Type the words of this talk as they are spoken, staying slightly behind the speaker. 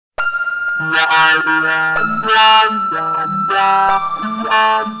I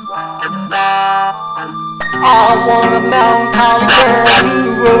want a melancholy girl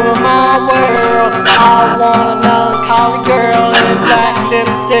who rule my world. I want a melancholy girl in black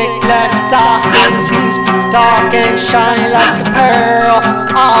lipstick, black stockings, who's dark and shiny like a pearl.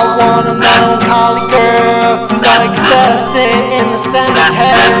 I want a melancholy girl who likes to sit in the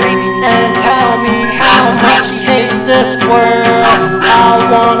cemetery and tell me how much she hates this world. I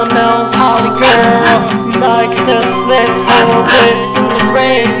want a melancholy girl who likes to slip her wrists in the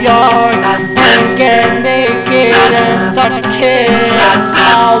graveyard and get naked and start to kiss.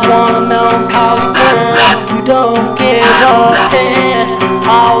 I want a melancholy girl who don't give a piss.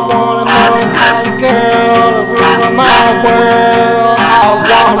 I want a melancholy girl to rule my world. I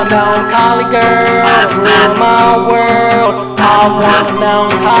want a melancholy girl to rule my world. I want a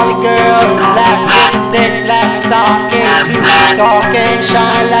melancholy girl in black lipstick, black stockings, who's dark and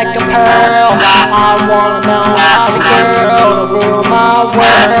shine like a pearl. I want a melancholy girl to rule my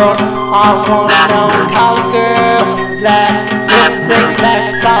world. I want a melancholy girl, black lipstick, black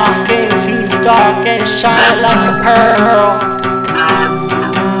stockings, who's dark and shine like a pearl.